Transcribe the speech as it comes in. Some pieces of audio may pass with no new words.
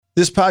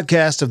This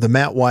podcast of the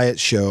Matt Wyatt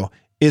Show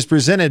is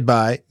presented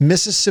by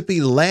Mississippi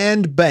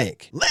Land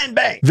Bank. Land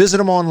Bank. Visit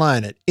them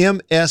online at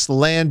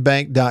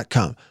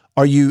mslandbank.com.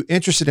 Are you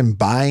interested in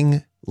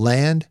buying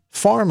land,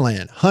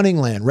 farmland, hunting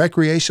land,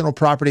 recreational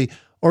property,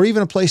 or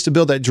even a place to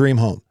build that dream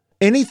home?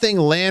 Anything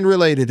land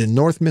related in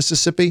North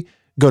Mississippi,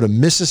 go to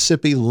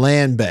Mississippi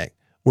Land Bank,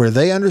 where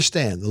they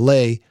understand the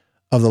lay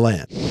of the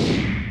land.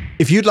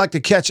 If you'd like to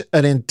catch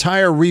an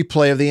entire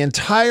replay of the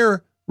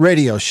entire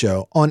radio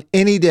show on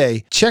any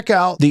day, check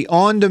out the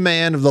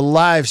on-demand of the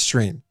live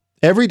stream.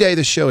 Every day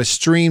the show is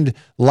streamed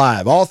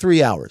live, all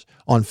 3 hours,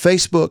 on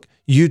Facebook,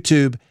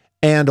 YouTube,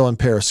 and on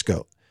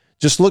Periscope.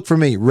 Just look for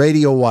me,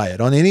 Radio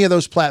Wyatt, on any of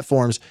those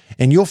platforms,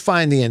 and you'll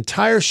find the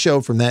entire show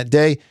from that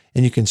day,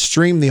 and you can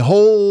stream the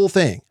whole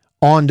thing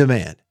on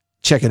demand.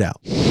 Check it out.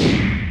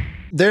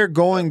 They're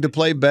going to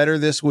play better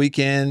this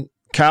weekend.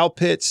 Kyle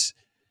Pitts,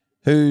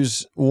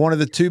 who's one of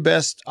the two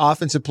best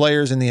offensive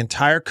players in the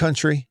entire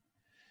country,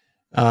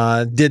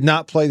 did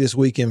not play this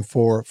weekend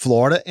for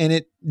Florida, and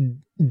it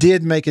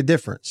did make a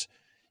difference.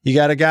 You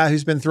got a guy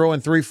who's been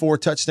throwing 3-4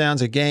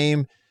 touchdowns a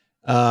game,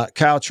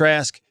 Kyle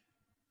Trask.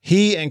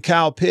 He and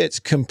Kyle Pitts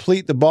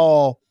complete the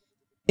ball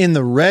in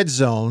the red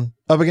zone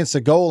up against the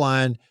goal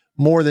line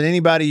more than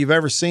anybody you've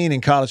ever seen in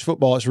college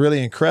football. It's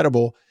really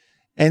incredible.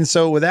 And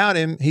so without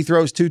him, he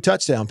throws 2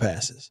 touchdown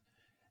passes.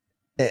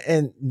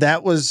 And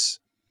that was,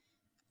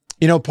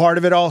 part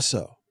of it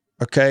also.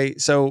 Okay,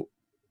 so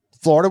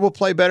Florida will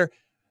play better.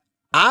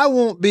 I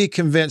won't be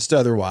convinced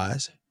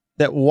otherwise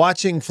that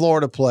watching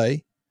Florida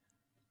play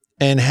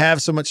and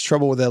have so much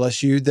trouble with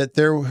LSU, that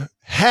there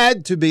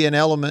had to be an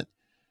element,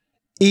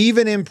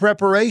 even in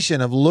preparation,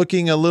 of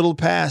looking a little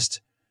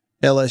past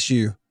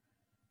LSU.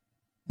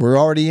 We're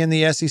already in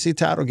the SEC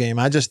title game.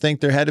 I just think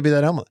there had to be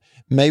that element.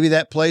 Maybe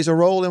that plays a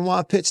role in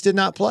why Pitts did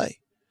not play.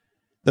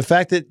 The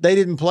fact that they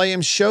didn't play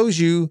him shows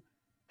you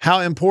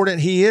how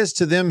important he is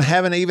to them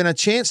having even a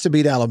chance to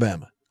beat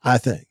Alabama, I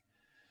think.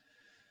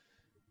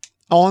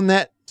 On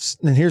that,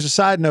 and here's a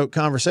side note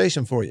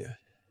conversation for you.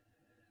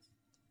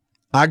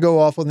 I go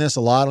off on this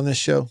a lot on this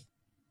show.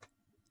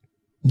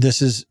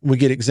 We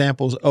get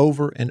examples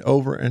over and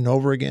over and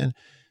over again.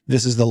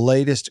 This is the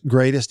latest,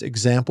 greatest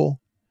example.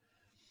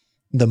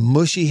 The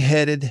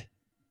mushy-headed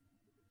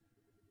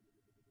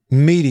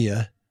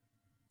media,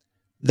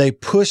 they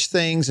push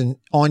things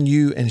on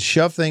you and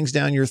shove things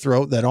down your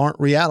throat that aren't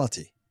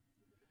reality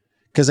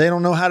because they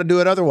don't know how to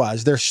do it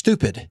otherwise. They're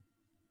stupid,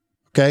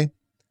 okay?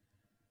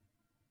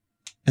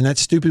 And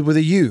that's stupid with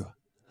a U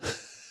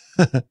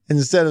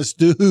instead of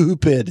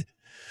stupid.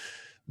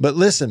 But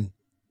listen,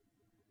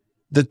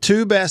 the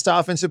 2 best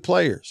offensive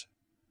players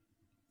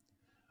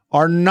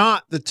are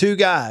not the 2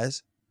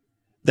 guys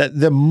that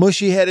the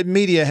mushy-headed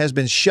media has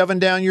been shoving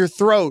down your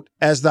throat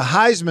as the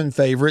Heisman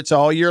favorites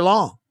all year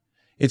long.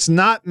 It's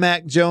not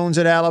Mac Jones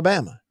at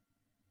Alabama.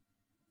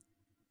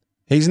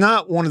 He's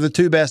not one of the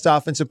 2 best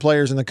offensive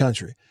players in the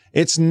country.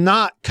 It's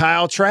not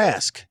Kyle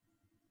Trask.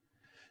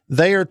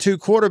 They are 2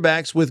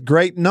 quarterbacks with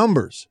great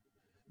numbers.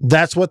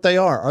 That's what they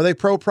are. Are they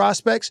pro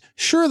prospects?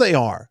 Sure they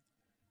are.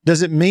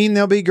 Does it mean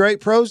they'll be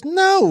great pros?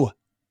 No.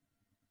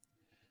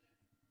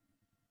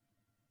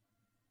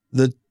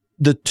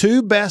 The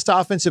 2 best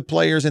offensive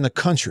players in the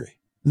country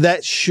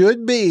that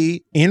should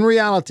be, in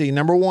reality,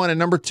 number 1 and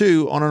number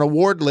 2 on an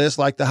award list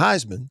like the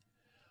Heisman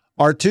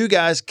are 2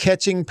 guys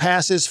catching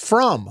passes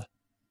from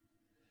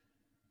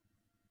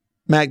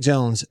Mac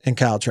Jones and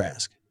Kyle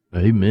Trask.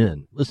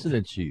 Amen.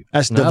 Listening to you.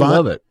 I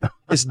love it.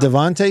 It's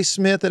Devontae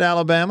Smith at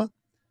Alabama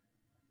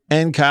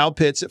and Kyle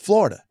Pitts at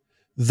Florida.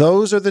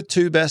 Those are the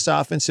 2 best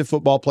offensive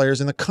football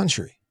players in the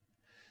country.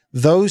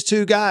 Those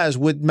 2 guys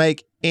would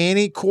make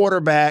any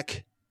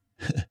quarterback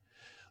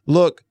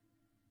look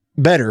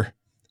better.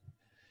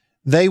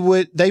 They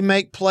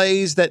make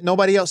plays that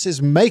nobody else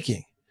is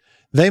making.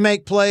 They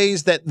make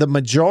plays that the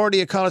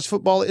majority of college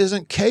football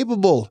isn't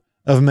capable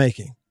of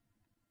making.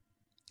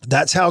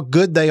 That's how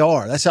good they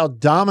are. That's how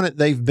dominant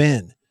they've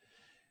been.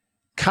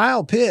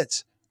 Kyle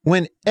Pitts,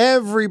 when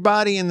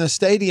everybody in the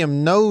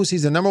stadium knows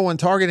he's the number 1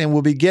 target and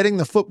will be getting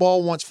the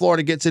football once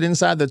Florida gets it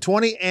inside the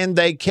 20, and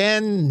they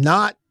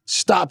cannot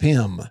stop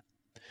him.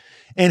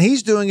 And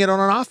he's doing it on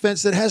an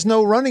offense that has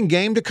no running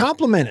game to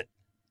complement it.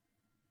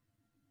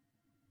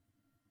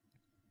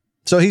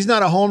 So he's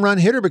not a home run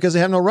hitter because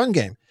they have no run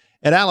game.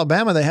 At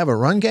Alabama, they have a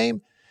run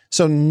game,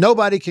 so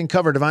nobody can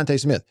cover Devontae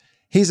Smith.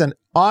 He's an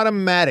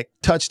automatic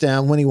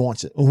touchdown when he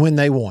wants it, when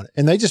they want it.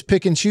 And they just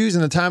pick and choose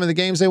in the time of the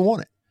games they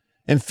want it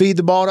and feed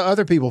the ball to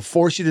other people,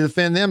 force you to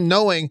defend them,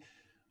 knowing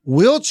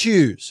we'll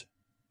choose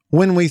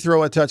when we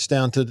throw a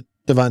touchdown to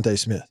Devontae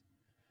Smith.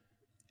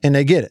 And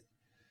they get it.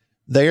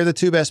 They are the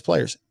 2 best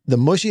players. The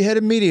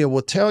mushy-headed media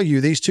will tell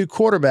you these 2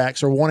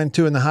 quarterbacks are 1 and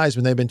 2 in the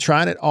Heisman. They've been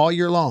trying it all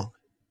year long.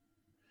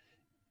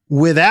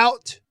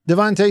 Without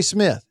Devontae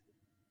Smith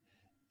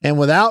and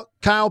without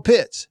Kyle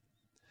Pitts,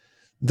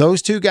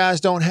 those 2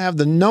 guys don't have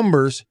the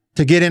numbers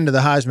to get into the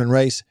Heisman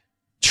race.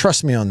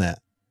 Trust me on that.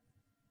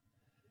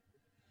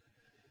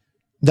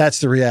 That's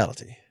the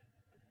reality.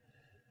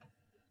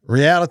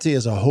 Reality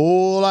is a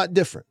whole lot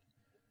different.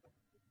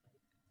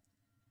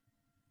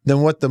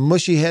 than what the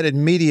mushy-headed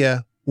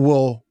media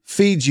will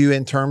feed you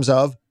in terms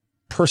of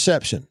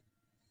perception.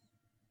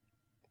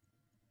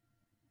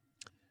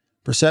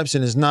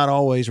 Perception is not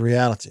always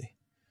reality.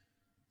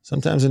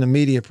 Sometimes in the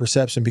media,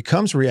 perception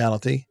becomes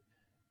reality,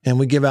 and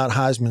we give out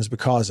Heismans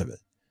because of it.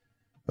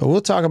 But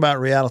we'll talk about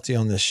reality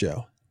on this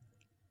show.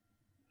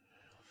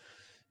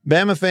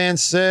 Bama fan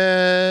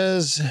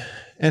says,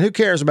 and who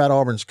cares about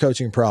Auburn's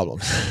coaching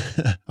problems?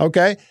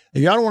 Okay?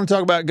 If y'all don't want to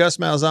talk about Gus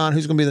Malzahn,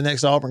 who's going to be the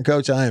next Auburn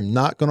coach, I am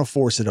not going to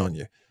force it on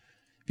you.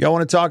 If y'all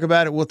want to talk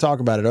about it, we'll talk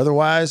about it.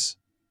 Otherwise,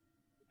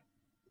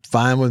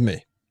 fine with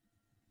me.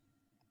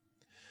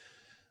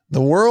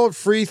 The world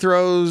free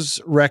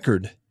throws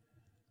record.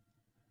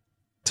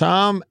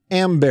 Tom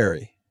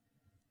Amberry,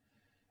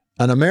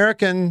 an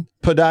American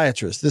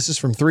podiatrist. This is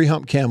from 3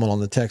 Hump Camel on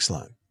the text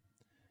line.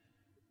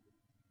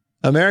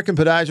 American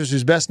podiatrist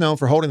who's best known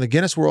for holding the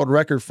Guinness World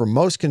Record for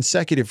most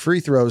consecutive free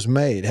throws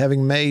made,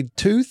 having made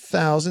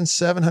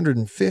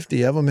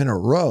 2,750 of them in a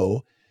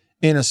row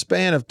in a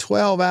span of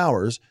 12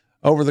 hours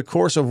over the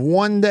course of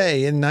one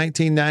day in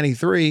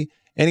 1993,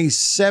 and he's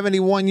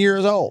 71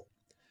 years old.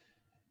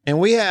 And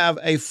we have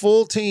a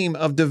full team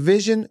of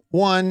Division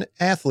I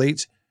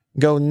athletes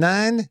go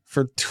 9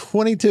 for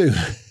 22.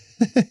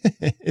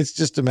 It's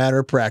just a matter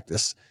of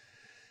practice.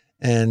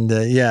 And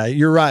yeah,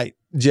 you're right,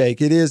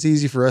 Jake. It is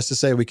easy for us to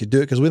say we could do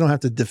it because we don't have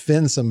to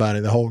defend somebody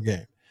the whole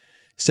game.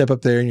 Step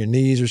up there and your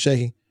knees are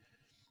shaking.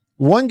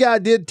 One guy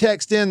did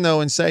text in, though,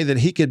 and say that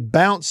he could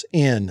bounce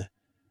in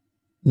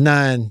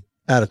 9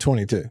 out of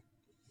 22.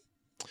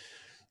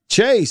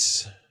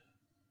 Chase,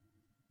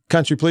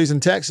 Country Please in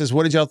Texas,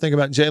 what did y'all think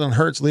about Jalen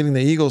Hurts leading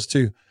the Eagles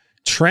to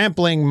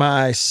trampling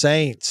my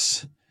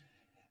Saints?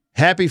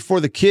 Happy for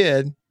the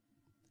kid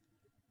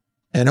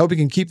and hope he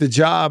can keep the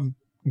job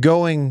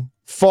going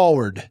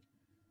forward.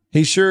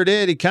 He sure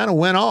did. He kind of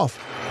went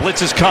off.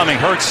 Blitz is coming.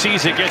 Hurts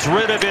sees it, gets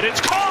rid of it. It's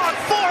caught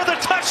for the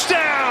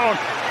touchdown.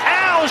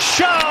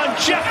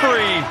 Alshon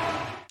Jeffrey.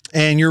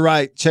 And you're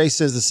right. Chase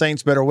says the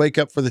Saints better wake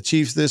up for the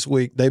Chiefs this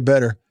week. They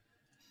better.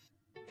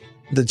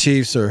 The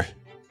Chiefs are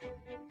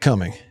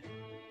coming.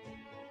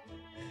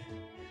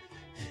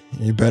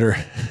 You better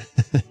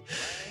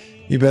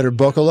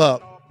buckle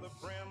up.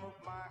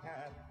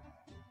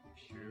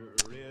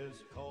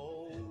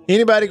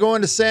 Anybody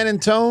going to San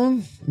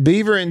Antonio?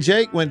 Beaver and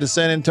Jake went to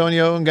San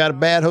Antonio and got a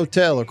bad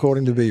hotel,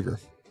 according to Beaver.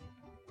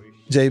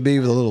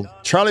 JB with a little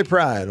Charlie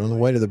Pride on the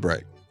way to the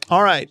break.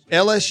 All right,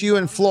 LSU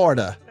in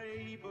Florida.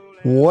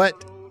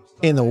 What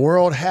in the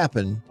world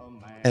happened,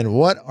 and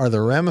what are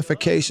the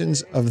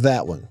ramifications of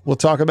that one? We'll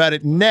talk about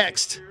it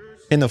next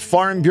in the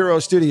Farm Bureau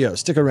studio.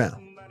 Stick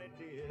around.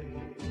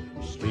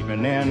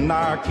 Sleeping in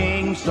our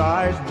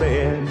king-size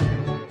bed.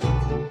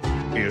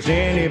 Is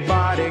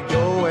anybody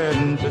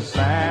going to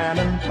San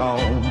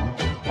Antonio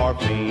or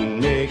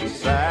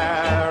Phoenix,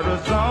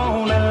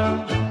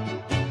 Arizona?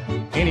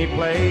 Any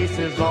place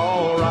is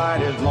all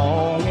right as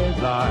long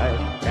as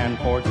I can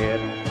forget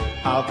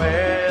I've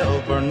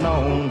ever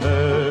known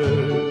her.